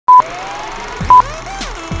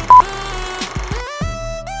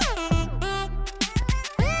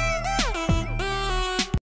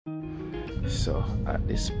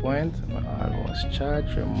this point. I almost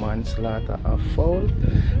charged for manslaughter of foul,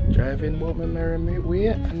 driving about my merry way,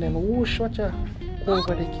 and then whoosh, watch out,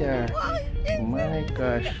 over the car. My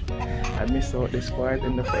gosh, I missed out this part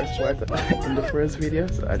in the first in the first video,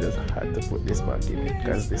 so I just had to put this back in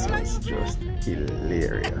because this was just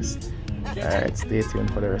hilarious. Alright, stay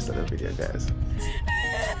tuned for the rest of the video, guys.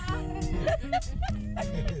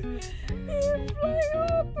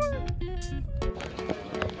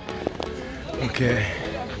 Okay,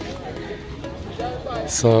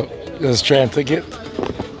 so just trying to get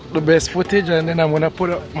the best footage, and then I'm gonna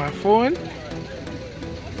put up my phone.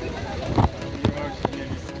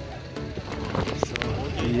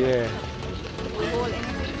 Yeah,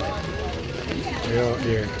 we're out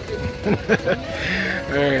there.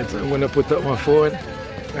 Alright, so I'm gonna put up my phone,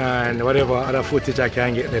 and whatever other footage I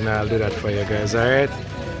can get, then I'll do that for you guys. Alright,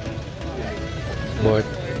 but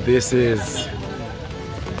this is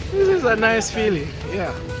a nice feeling.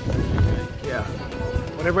 Yeah,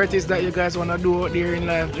 whatever it is that you guys want to do out there in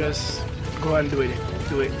life, just go and do it.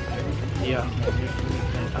 Yeah.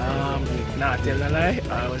 Not tell a lie,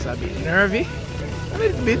 I was a bit nervy, a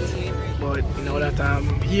little bit, but you know that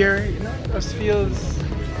I'm here, you know, it just feels,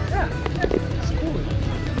 yeah, it's cool.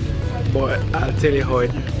 But I'll tell you how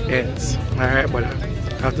it ends. Alright, but I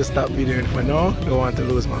have to stop videoing for now. Don't want to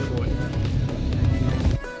lose my phone.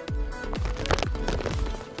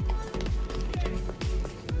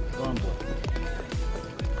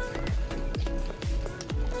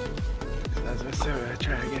 As I said, we'll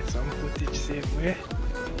try to get some footage same way.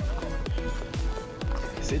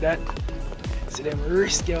 See that? See them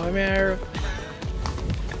risky on me arrow.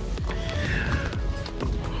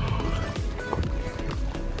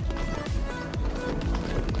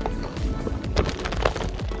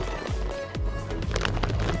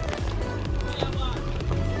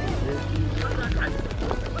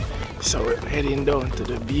 So we're heading down to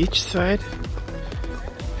the beach side,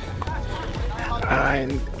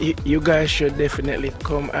 and you guys should definitely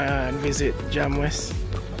come and visit Jamwest.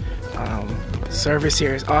 Service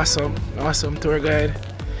here is awesome tour guide.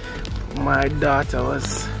 My daughter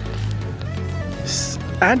was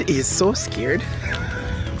and is so scared,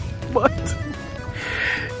 but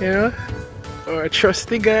you know, our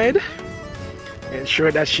trusty guide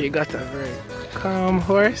ensured that she got a very calm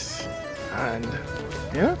horse, and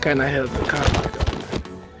you know, kind of help her calm her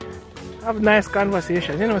down. Have nice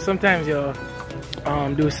conversations. You know, sometimes you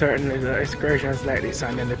do certain little excursions like this,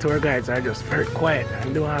 and then the tour guides are just very quiet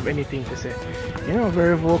and don't have anything to say. You know,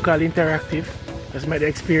 very vocal, interactive. Just make the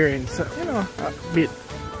experience, you know,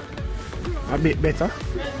 a bit better.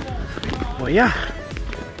 But yeah,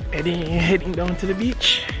 heading down to the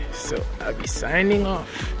beach. So I'll be signing off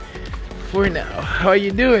for now. How are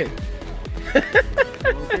you doing?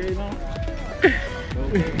 Okay now.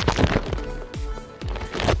 Okay.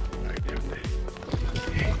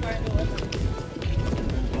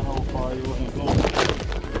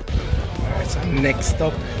 Alright, so next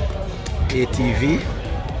up, ATV.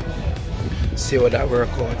 See how that work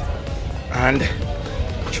out. And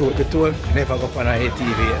through the tour, never go on an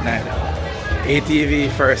ATV at night. ATV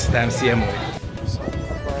first time, same way. So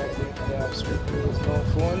apparently they have strict rules, no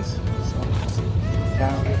phones. So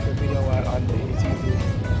can't get the video while on the ATV.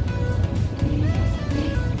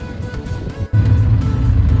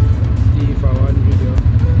 For one video.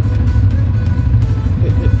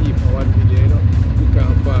 For one video, you know, you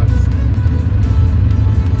can't pass.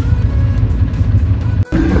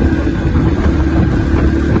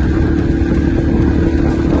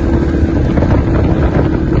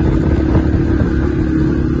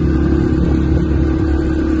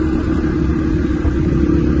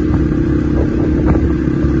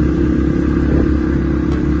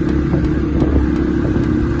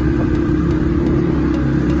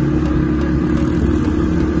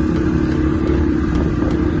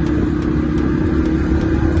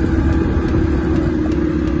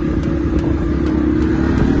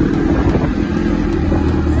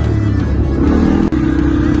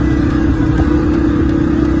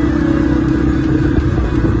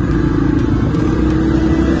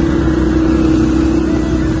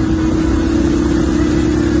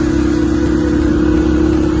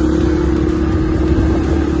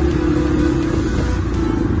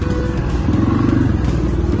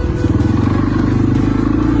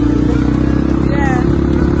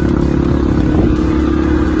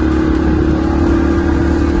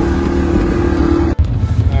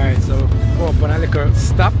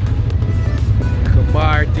 Stop, like a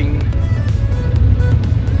bar thing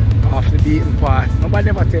off the beaten path. Nobody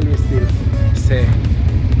never tell you still say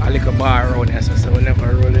a little bar around here, so we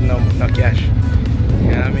never rolling no cash.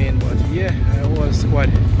 You know what I mean? But yeah, I was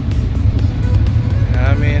squad.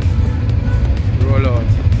 I mean, roll out.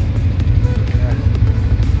 Yeah.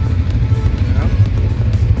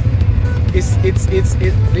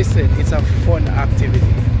 Listen, it's a fun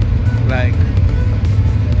activity. Like,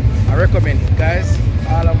 I recommend it, guys.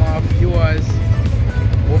 All of my viewers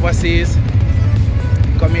overseas,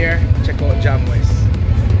 come here, check out Jam West.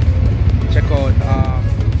 Check out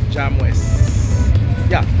Jam West.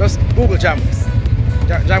 Yeah, just Google Jam West.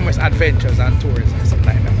 Jam West Adventures and Tours or something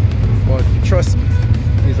like that. But trust me,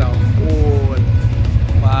 it's a whole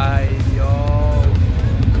vibe, yo.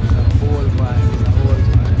 It's a whole vibe, it's a whole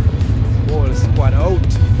vibe. Whole squad out.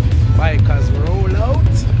 Bikers roll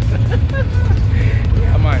out.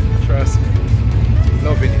 Yeah man, trust me.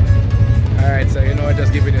 Loving it. Alright, so you know, I'm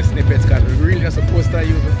just giving you snippets because we really are supposed to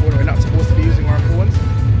use the phone. We're not supposed to be using our phones.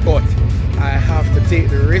 But I have to take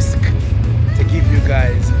the risk to give you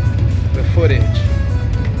guys the footage.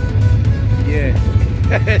 Yeah.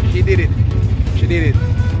 She did it. She did it.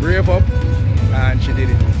 Brave up and she did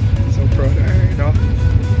it. So proud of her, you know.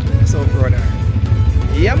 So proud of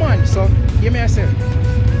her. Yeah man, so give me a second.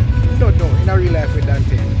 Don't know, in a real life with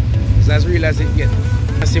Dante. It's as real as it gets.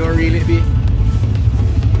 I see how real it be.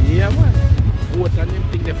 Yeah man. What and them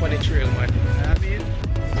thing they on the trail, man.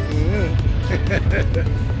 You know what I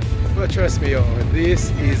mean? But trust me, yo,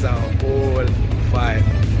 this is a whole vibe.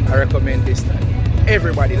 I recommend this time.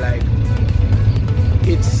 Everybody, like,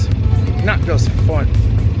 it's not just fun.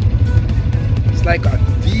 It's like a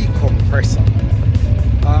decompressor.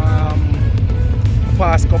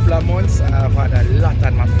 Past couple of months, I've had a lot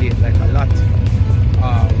on my plate, like a lot.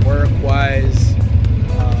 Work-wise,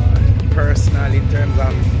 personal, in terms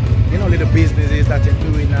of, you know, little businesses that you're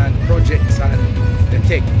doing and projects, and they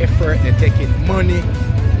take effort, they take in money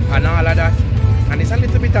and all of that, and it's a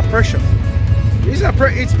little bit of pressure.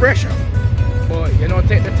 It's pressure, but you know,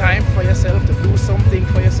 take the time for yourself to do something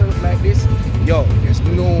for yourself like this. Yo, there's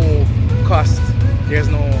no cost, there's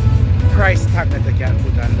no price tag that you can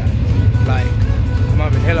put on that. Like, I'm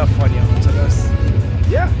having hella fun, yo. So just,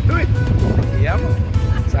 yeah, do it. Yeah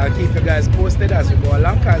man. So I'll keep you guys posted as we go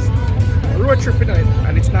along, because road tripping on it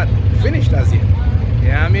and it's not finished as yet. You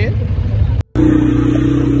know what I mean?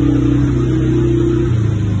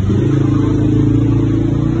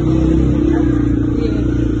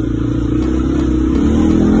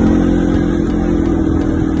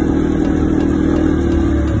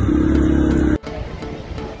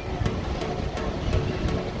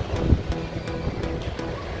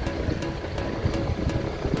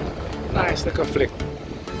 Nice little flick.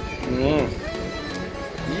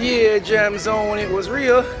 Yeah, Jam Zone, it was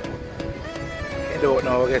real. I don't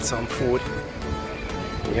know, get some food.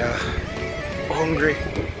 Yeah, hungry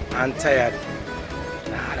and tired.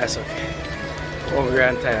 Nah, that's okay. Hungry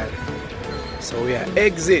and tired. So we are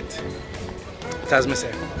exit. As me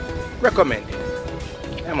say, recommend it.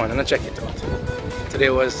 Come on, I'm gonna check it out. Today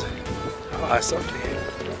was awesome day.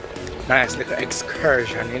 Nice little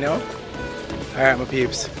excursion, you know. Alright my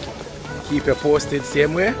peeps. Keep you posted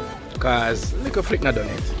same way, because little flick not done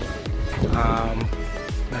it.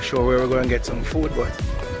 Not sure where we're going to get some food, but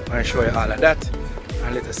I'm going to show you all of that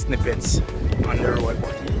and little snippets on the road.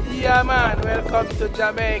 But yeah man, welcome to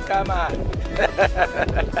Jamaica man.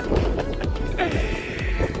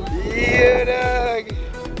 Yeah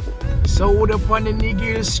dog. So what up on the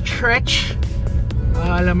Negril stretch,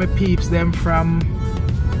 all of my peeps them from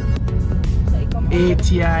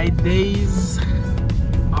ATI days,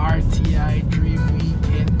 RTI Dream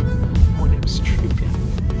Weekend, all them stripping,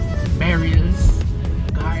 Negrils,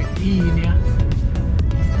 Gardenia,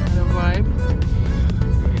 and the vibe.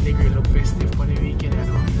 The Negril look festive for the weekend, I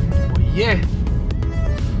know. But yeah,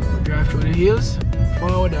 we drive through the hills,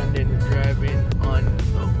 forward, and then we're driving on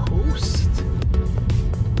the coast.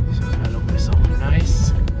 So that look so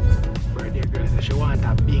nice. Birthday girl said she want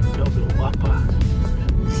a big double whopper.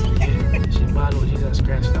 Yeah, she ball out Jesus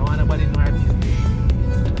Christ. I want nobody know her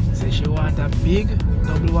business. Say she want a big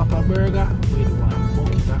double whopper burger with one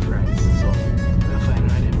bucket of fries. So we'll find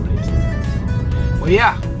one of them places. But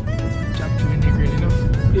yeah, jump through the Negril, you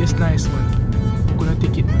know. It's nice man. I'm gonna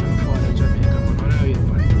take it man for the Jamaica, man. I'm gonna wait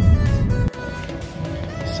man.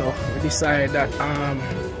 So we decided that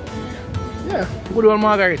yeah, good old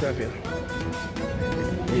Margarita feel.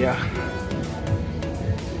 Yeah.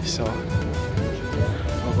 So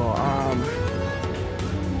we'll go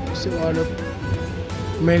see what the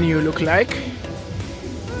menu look like.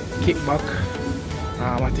 Kick back.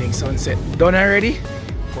 I think sunset done already.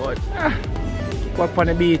 But go up on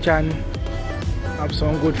the beach and have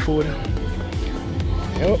some good food.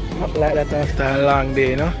 Yep, not like that after a long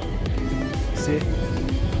day, you know. See?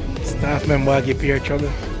 Staff member give you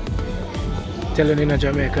trouble. Telling you in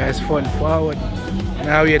Jamaica is fun forward.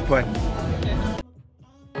 Now wait one.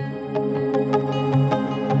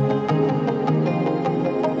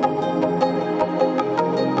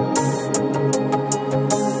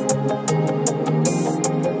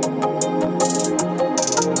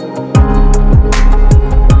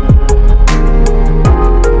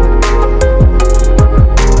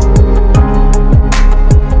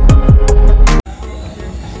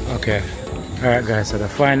 Okay, alright guys, so the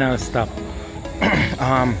final stop,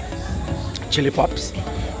 chili pops.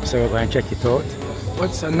 So we're going to check it out.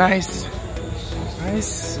 What's a nice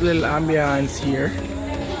little ambience here.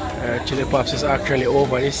 Chili pops is actually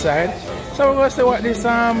over this side. So we're going to see what this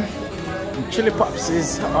chili pops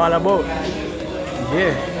is all about.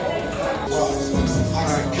 Yeah.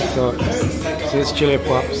 So this is chili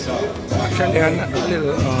pops. Actually a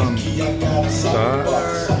little store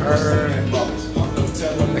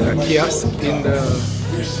like a kiosk in the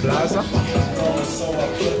plaza.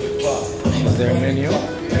 This is their menu.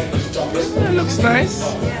 It looks nice.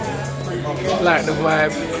 Like the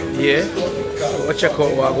vibe. Yeah. We'll check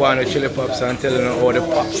out what go on with chili pops and tell you how the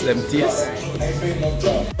pops them taste.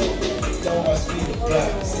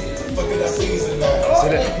 So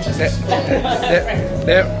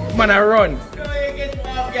the man I run.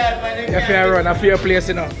 If you run, I feel your place,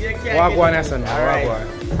 you know. Walk one and son.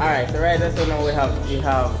 Alright, so right there, so now we have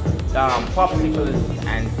popsicles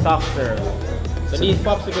and soft serve. So these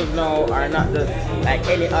popsicles now are not just like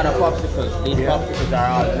any other popsicles. These popsicles are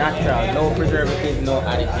all natural, no preservatives, no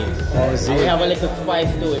additives. And we have a little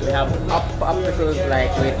spice to it. We have popsicles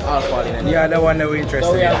like with alcohol in it. Yeah, the one that we're interested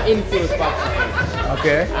in. So we have infused popsicles.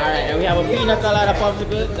 Okay. Alright, and we have a pina colada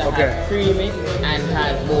popsicle that has creamy and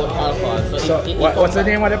has both alcohol. So what's the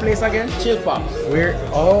name of the place again? Chill Pops. Where?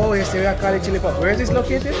 Oh, you say we are calling Chili Pops. Where is this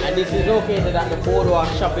located? And this is located at the Boardwalk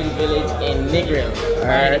Shopping Village in Negril,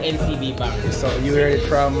 by the NCB Bank. So you heard it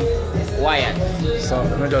from Wyatt. So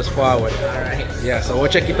not just forward. Alright. Yeah, so we'll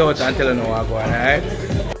check it out and tell you what go on, alright?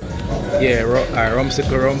 Yeah,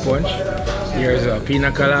 rumsicle rum punch. Here's a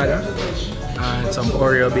pina colada and some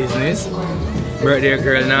Oreo business. Birthday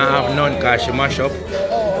girl now have none cause she mash up.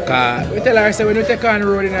 Cause we tell her say when we take on the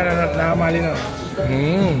road in normal, you know.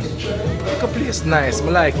 Make a place nice, I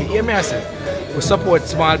like it. Hear me I say, we support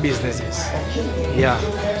small businesses. Yeah,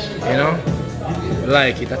 you know. I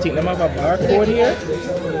like it. I think they have a barcode here.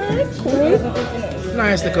 Cool.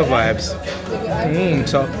 Nice little vibes.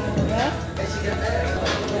 So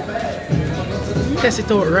test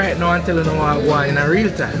it out right now and tell you what I want in a real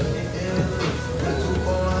time.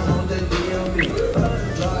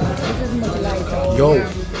 Yo.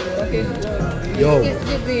 Yo. It's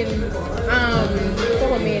giving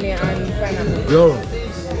Tomomania and pineapple. Yo.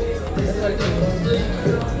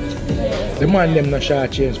 The man them not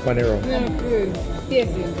short change for the rum. Good.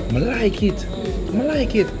 Tasty. I like it. I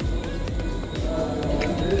like it.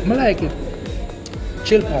 I like it.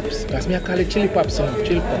 Chill pops. That's me I call it chili pops, you know.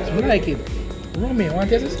 Chill pops. I like it. Rummy, want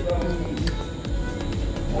to taste this?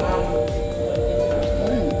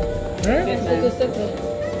 Right? Yeah.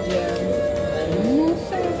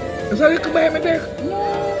 Is that you can buy me there? No,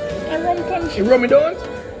 I rum punch. You rum me don't?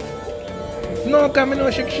 No, come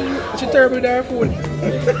on, she terrible with her food.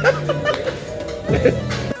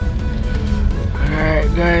 Alright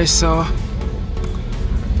guys, so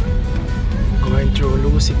going through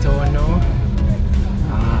Lucy Town now.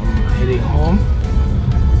 Heading home.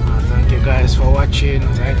 Thank you guys for watching.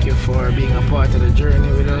 Thank you for being a part of the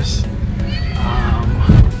journey with us.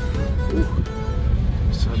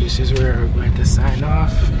 So this is where we're going to sign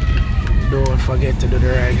off. Don't forget to do the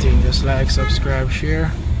right thing. Just like, subscribe,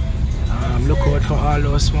 share. Look out for all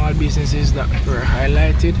those small businesses that were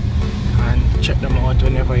highlighted and check them out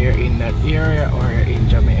whenever you're in that area or you're in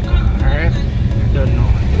Jamaica. Alright? I don't know.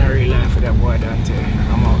 In a real life with that boy Dante.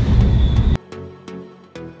 I'm out.